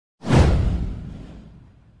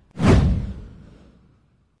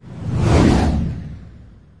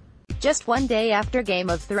Just one day after Game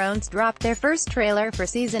of Thrones dropped their first trailer for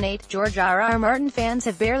Season 8, George R.R. Martin fans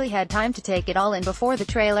have barely had time to take it all in before the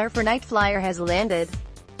trailer for Nightflyer has landed.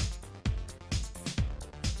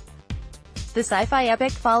 The sci-fi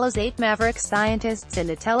epic follows 8 maverick scientists and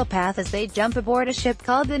a telepath as they jump aboard a ship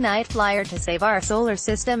called the Nightflyer to save our solar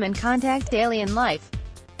system and contact alien life.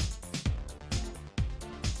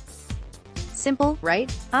 Simple,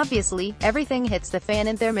 right? Obviously, everything hits the fan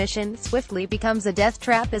and their mission swiftly becomes a death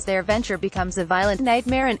trap as their venture becomes a violent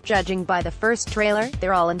nightmare, and judging by the first trailer,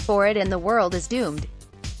 they're all in for it and the world is doomed.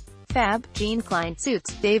 Fab, Gene Klein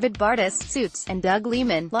suits, David Bartus suits, and Doug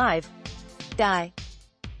Liman live. Die.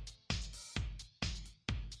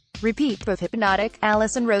 Repeat with Hypnotic,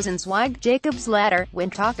 Alison Rosenzweig, Jacob's Ladder,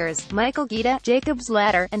 Windtalkers, Michael Gita, Jacob's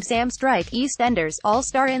Ladder, and Sam Strike, EastEnders, all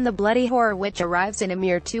star in the bloody horror which arrives in a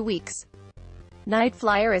mere 2 weeks.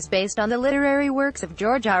 Nightflyer is based on the literary works of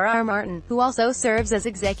George R.R. Martin, who also serves as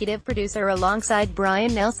executive producer alongside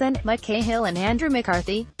Brian Nelson, Mike Cahill and Andrew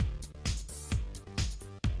McCarthy.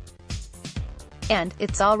 And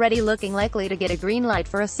it's already looking likely to get a green light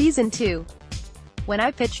for a Season 2. When I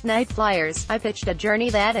pitched Nightflyers, I pitched a journey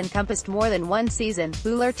that encompassed more than one season,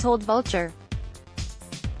 Buhler told Vulture.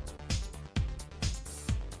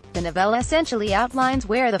 The novella essentially outlines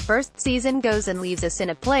where the first season goes and leaves us in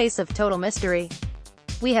a place of total mystery.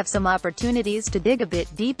 We have some opportunities to dig a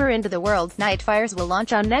bit deeper into the world. Nightflyers will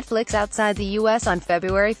launch on Netflix outside the US on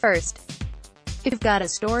February 1st. If you've got a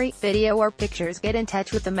story, video or pictures, get in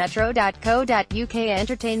touch with the metro.co.uk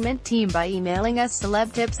entertainment team by emailing us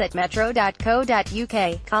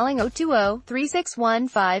celebtips@metro.co.uk, calling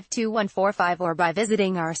 020-361-52145 or by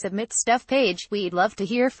visiting our Submit Stuff page. We'd love to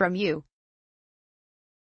hear from you.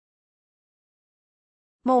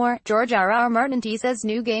 More, George R.R. Martin teases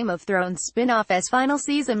new Game of Thrones spin-off as final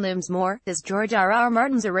season looms. More, does George R.R.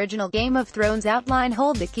 Martin's original Game of Thrones outline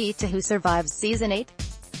hold the key to who survives Season 8?